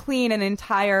you to clean an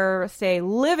entire, say,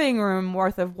 living room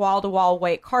worth of wall-to-wall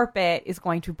white carpet is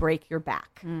going to break your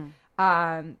back.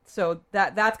 So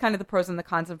that's kind of the pros and the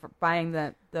cons of buying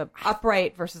the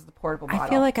upright versus the portable model. I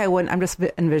feel like I wouldn't. I'm just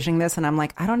envisioning this, and I'm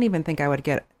like, I don't even think I would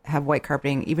have white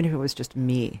carpeting, even if it was just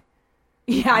me.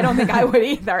 Yeah, I don't think I would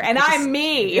either. And I'm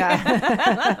me.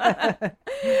 Yeah.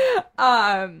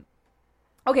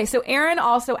 Okay, so Erin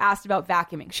also asked about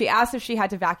vacuuming. She asked if she had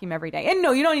to vacuum every day. And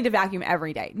no, you don't need to vacuum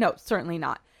every day. No, certainly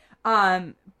not.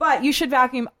 But you should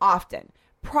vacuum often.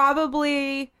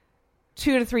 Probably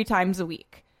 2 to 3 times a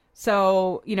week.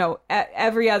 So,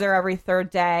 every third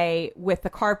day with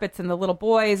the carpets and the little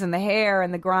boys and the hair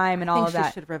and the grime and all of that.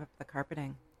 She should rip up the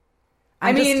carpeting.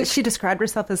 I mean, she described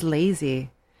herself as lazy.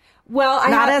 Well,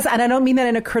 and I don't mean that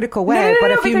in a critical way,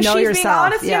 but if you know yourself,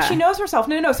 being honest, yeah, she knows herself.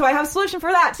 No. So I have a solution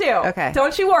for that too. Okay,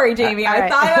 don't you worry, Jamie. I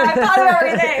thought of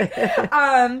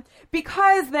everything.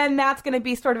 Because then that's going to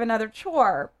be sort of another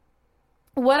chore.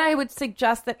 What I would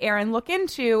suggest that Erin look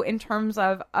into in terms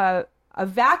of a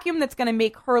vacuum that's going to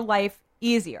make her life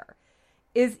easier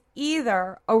is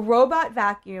either a robot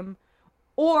vacuum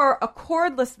or a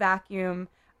cordless vacuum.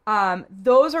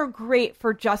 Those are great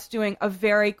for just doing a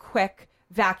very quick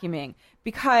vacuuming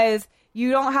because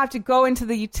you don't have to go into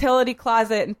the utility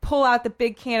closet and pull out the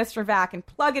big canister vac and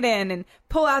plug it in and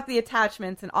pull out the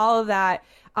attachments and all of that.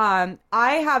 I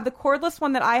have the cordless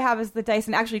one that I have is the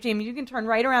Dyson. Actually, Jamie, you can turn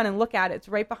right around and look at it. It's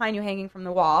right behind you hanging from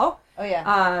the wall. Oh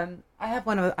yeah. I have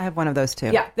one of those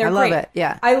too. Yeah, they're I great. love it.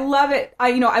 Yeah, I love it.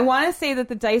 I want to say that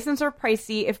the Dysons are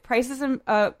pricey. If price is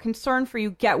a concern for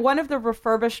you, get one of the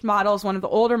refurbished models, one of the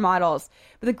older models.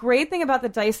 But the great thing about the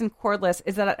Dyson cordless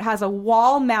is that it has a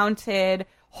wall-mounted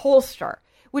holster,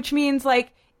 which means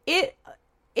like it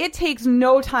takes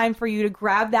no time for you to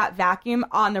grab that vacuum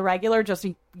on the regular. Just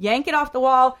yank it off the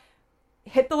wall,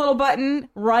 hit the little button,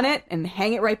 run it, and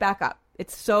hang it right back up.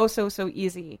 It's so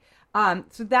easy.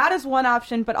 So that is one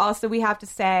option, but also we have to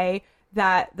say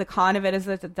that the con of it is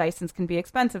that the Dysons can be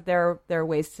expensive. There are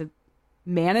ways to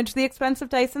manage the expensive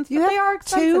Dysons, but they are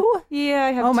expensive. Two? Yeah,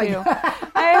 I have two. My God.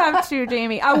 I have two,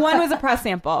 Jamie. One was a press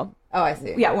sample. Oh, I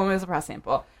see. Yeah, one was a press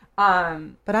sample.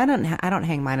 But I don't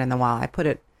hang mine on the wall. I put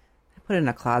it in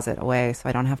a closet away so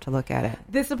I don't have to look at it.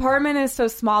 This apartment is so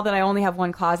small that I only have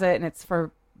one closet, and it's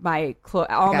for my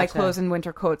my clothes and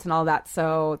winter coats and all that.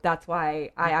 So that's why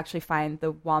I actually find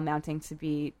the wall mounting to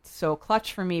be so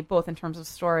clutch for me, both in terms of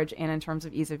storage and in terms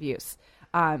of ease of use.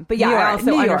 But yeah, I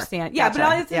also understand. Yeah,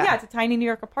 gotcha. But it's a tiny New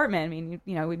York apartment. I mean,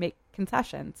 we make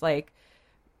concessions. Like,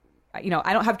 I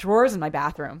don't have drawers in my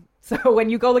bathroom. So when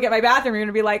you go look at my bathroom, you're going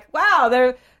to be like, wow,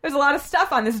 there's a lot of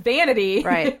stuff on this vanity.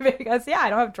 Right. Because, I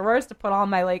don't have drawers to put all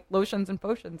my, like, lotions and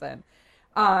potions in.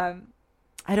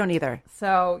 I don't either.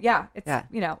 So, it's, I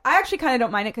actually kind of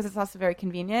don't mind it because it's also very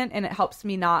convenient and it helps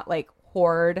me not, like,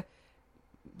 hoard,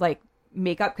 like,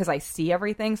 makeup because I see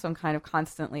everything. So I'm kind of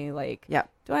constantly like,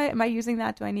 am I using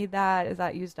that? Do I need that? Is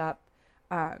that used up?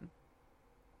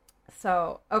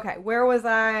 Okay, where was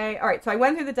I? All right, so I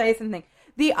went through the Dyson thing.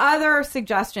 The other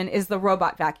suggestion is the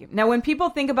robot vacuum. Now, when people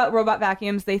think about robot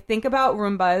vacuums, they think about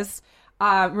Roombas.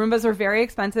 Roombas are very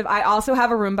expensive. I also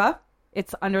have a Roomba.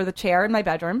 It's under the chair in my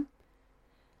bedroom.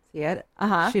 See it?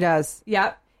 Uh-huh. She does.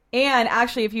 Yep. And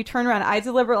actually, if you turn around, I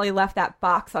deliberately left that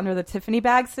box under the Tiffany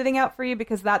bag sitting out for you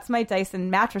because that's my Dyson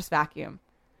mattress vacuum.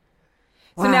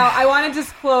 Wow. So now I want to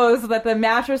disclose that the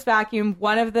mattress vacuum,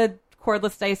 one of the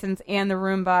cordless Dysons and the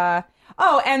Roomba,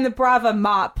 and the Brava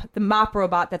mop, the mop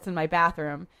robot that's in my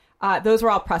bathroom, those were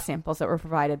all press samples that were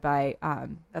provided by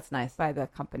that's nice by the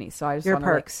company. So I just your wanna,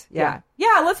 perks, yeah.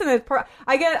 Listen,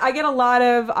 I get a lot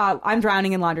of. I'm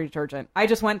drowning in laundry detergent. I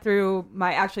just went through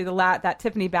that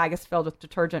Tiffany bag is filled with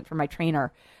detergent for my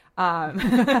trainer. Because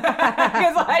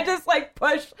I just like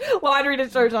push laundry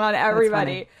detergent on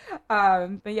everybody.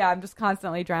 But yeah, I'm just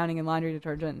constantly drowning in laundry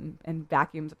detergent and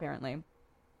vacuums apparently.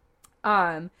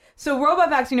 So robot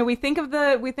vacs, we think of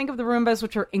the Roombas,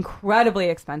 which are incredibly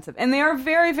expensive, and they are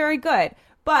very, very good.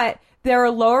 But there are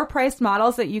lower priced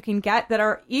models that you can get that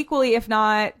are equally, if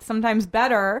not sometimes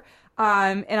better.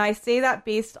 And I say that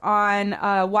based on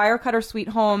a Wirecutter Sweet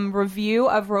Home review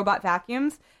of robot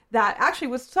vacuums that actually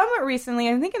was somewhat recently,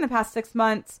 I think in the past 6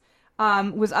 months,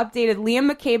 was updated. Liam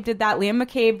McCabe did that. Liam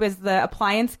McCabe was the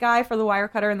appliance guy for the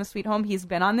Wirecutter and the Sweet Home. He's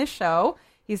been on this show.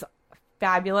 He's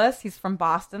fabulous. He's from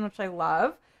Boston, which I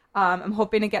love. I'm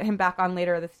hoping to get him back on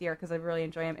later this year because I really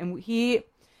enjoy him. And he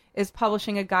is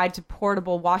publishing a guide to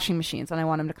portable washing machines, and I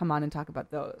want him to come on and talk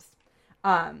about those.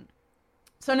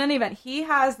 So in any event, he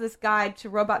has this guide to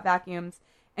robot vacuums,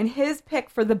 and his pick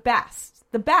for the best,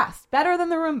 better than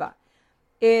the Roomba,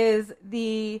 is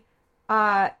the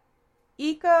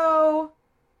Eco...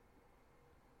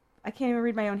 I can't even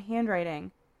read my own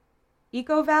handwriting.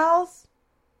 EcoValves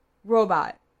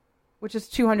robot, which is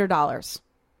 $200.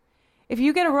 If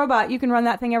you get a robot, you can run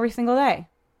that thing every single day.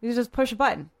 You just push a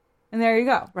button, and there you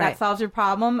go. Right. That solves your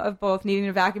problem of both needing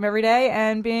to vacuum every day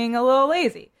and being a little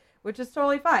lazy, which is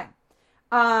totally fine.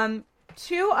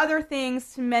 Two other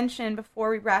things to mention before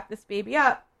we wrap this baby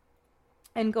up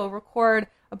and go record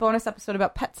a bonus episode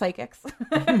about pet psychics, which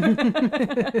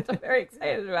I'm very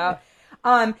excited about,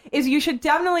 is you should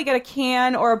definitely get a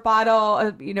can or a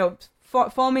bottle,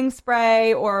 foaming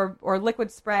spray or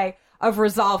liquid spray of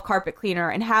Resolve carpet cleaner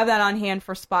and have that on hand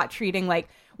for spot treating. Like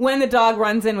when the dog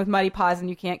runs in with muddy paws and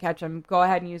you can't catch him, go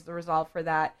ahead and use the Resolve for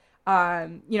that.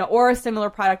 Or a similar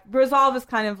product. Resolve is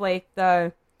kind of like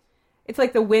it's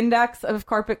like the Windex of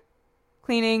carpet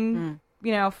cleaning,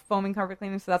 foaming carpet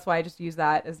cleaning. So that's why I just use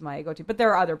that as my go-to. But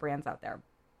there are other brands out there.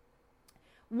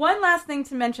 One last thing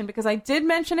to mention, because I did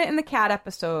mention it in the cat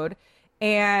episode,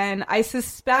 and I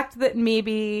suspect that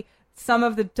maybe some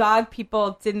of the dog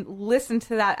people didn't listen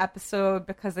to that episode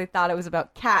because they thought it was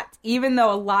about cats, even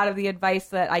though a lot of the advice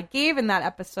that I gave in that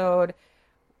episode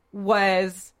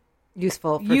was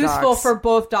useful for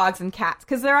both dogs and cats.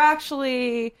 Because they're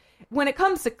actually, when it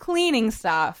comes to cleaning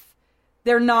stuff,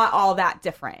 they're not all that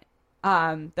different.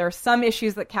 There are some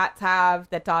issues that cats have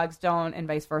that dogs don't and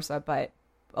vice versa, but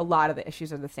a lot of the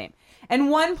issues are the same.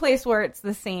 And one place where it's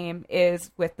the same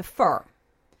is with the fur.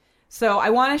 So I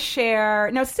want to share.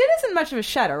 Now, Sid isn't much of a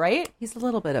shedder, right? He's a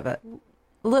little bit of it.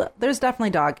 There's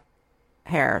definitely dog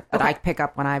hair that I pick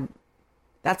up when I'm.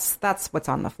 That's what's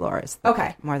on the floor.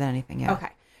 Okay. More than anything, yeah. Okay.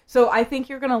 So I think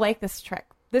you're going to like this trick.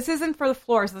 This isn't for the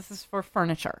floors. This is for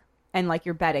furniture and like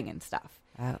your bedding and stuff.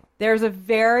 Oh. There's a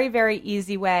very, very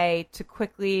easy way to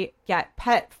quickly get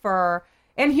pet fur.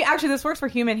 And actually, this works for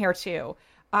human hair too.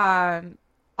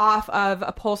 Off of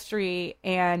upholstery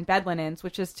and bed linens,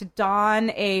 which is to don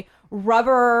a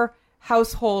rubber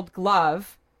household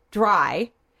glove dry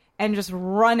and just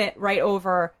run it right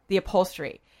over the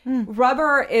upholstery.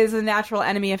 Rubber is a natural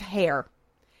enemy of hair.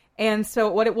 And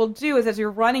so what it will do is as you're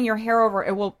running your hair over,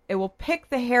 it will pick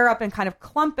the hair up and kind of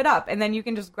clump it up. And then you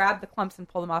can just grab the clumps and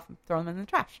pull them off and throw them in the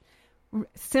trash.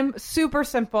 Super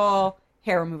simple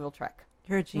hair removal trick.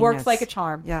 You're a genius. Works like a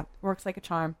charm. Yeah. Works like a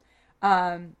charm.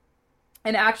 And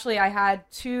actually I had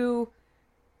two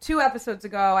episodes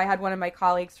ago, I had one of my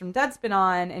colleagues from Deadspin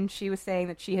on, and she was saying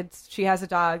that she has a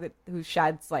dog who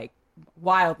sheds, like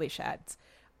wildly sheds.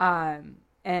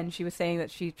 And she was saying that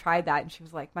she tried that, and she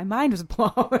was like, my mind was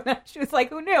blown. She was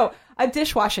like, who knew? A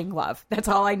dishwashing glove. That's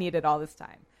all I needed all this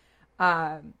time.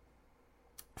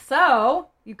 So,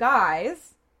 you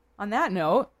guys, on that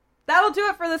note, that'll do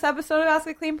it for this episode of Ask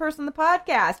a Clean Person, the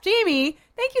podcast. Jamie,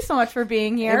 thank you so much for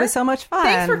being here. It was so much fun.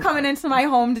 Thanks for coming into my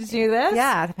home to do this.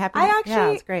 Yeah, happy. Yeah,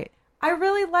 it's great. I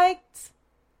really liked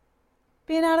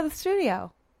being out of the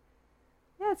studio.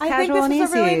 Yeah, it's I casual think and this is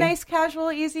easy. a really nice,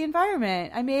 casual, easy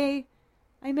environment. I may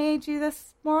do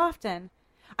this more often.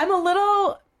 I'm a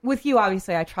little, with you,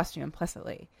 obviously, I trust you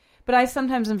implicitly. But I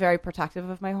sometimes am very protective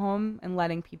of my home and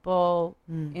letting people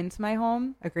into my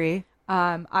home. Agree.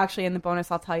 Actually, in the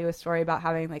bonus, I'll tell you a story about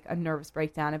having like a nervous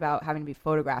breakdown about having to be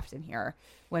photographed in here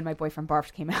when My Boyfriend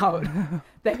Barfed came out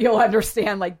that you'll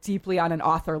understand like deeply on an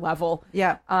author level.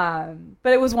 Yeah.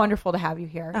 But it was wonderful to have you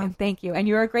here. And thank you. And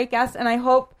you're a great guest. And I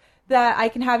hope that I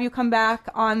can have you come back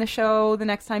on the show the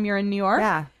next time you're in New York.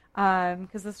 Yeah.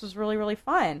 Because this was really, really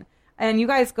fun. And you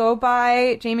guys go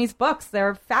buy Jamie's books.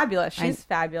 They're fabulous. She's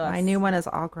fabulous. My new one is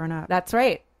All Grown Up. That's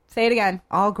right. Say it again.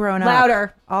 All Grown Up.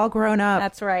 Louder. All Grown Up.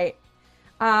 That's right.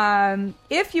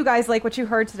 If you guys like what you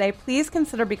heard today, please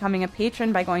consider becoming a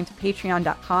patron by going to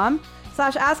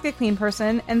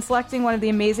patreon.com/askacleanperson and selecting one of the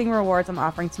amazing rewards I'm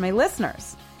offering to my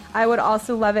listeners. I would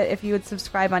also love it if you would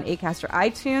subscribe on Acast or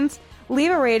iTunes, leave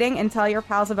a rating, and tell your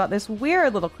pals about this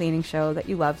weird little cleaning show that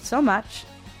you love so much.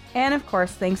 And of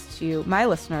course, thanks to my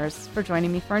listeners for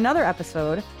joining me for another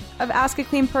episode of Ask a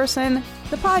Clean Person,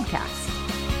 the podcast.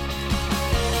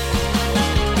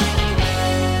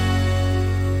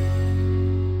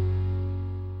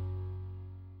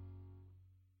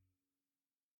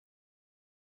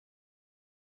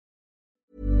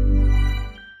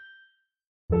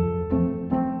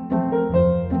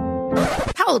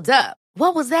 Hold up.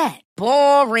 What was that?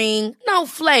 Boring. No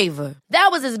flavor. That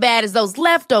was as bad as those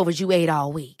leftovers you ate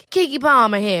all week. Keke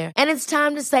Palmer here. And it's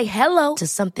time to say hello to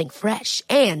something fresh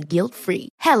and guilt-free.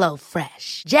 Hello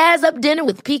Fresh. Jazz up dinner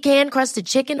with pecan-crusted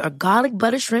chicken or garlic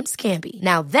butter shrimp scampi.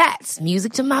 Now that's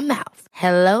music to my mouth.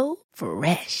 Hello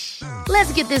Fresh.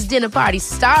 Let's get this dinner party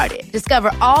started.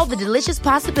 Discover all the delicious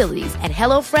possibilities at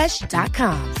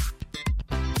HelloFresh.com.